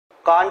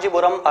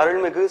காஞ்சிபுரம்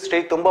அருள்மிகு ஸ்ரீ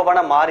தும்பவன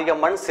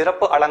மாரியம்மன்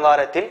சிறப்பு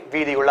அலங்காரத்தில்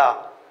வீதியுலா.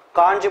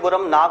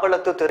 காஞ்சிபுரம்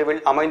நாகலத்து தெருவில்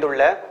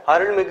அமைந்துள்ள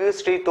அருள்மிகு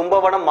ஸ்ரீ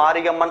தும்பவன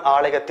மாரியம்மன்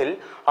ஆலயத்தில்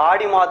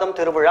ஆடி மாதம்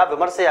திருவிழா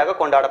விமர்சையாக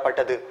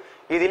கொண்டாடப்பட்டது.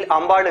 இதில்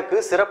அம்பாளுக்கு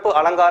சிறப்பு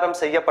அலங்காரம்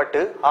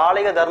செய்யப்பட்டு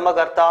ஆலய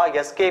தர்மகர்த்தா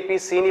SKP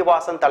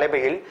சீனிவாசன்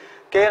தலைமையில்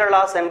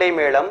கேரளா செண்டை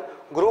மேளம்,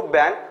 குரூப்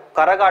பேண்ட்,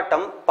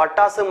 கரகாட்டம்,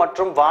 பட்டாசு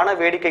மற்றும் வான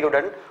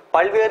வேடிக்கையுடன்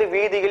பல்வேறு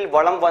வீதியில்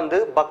வலம் வந்து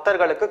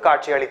பக்தர்களுக்கு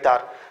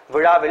காட்சியளித்தார்.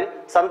 விழாவில்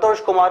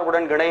சந்தோஷ்குமார்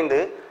உடன் இணைந்து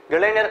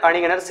இளைஞர்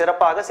அணியினர்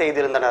சிறப்பாக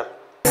செய்திருந்தனர்.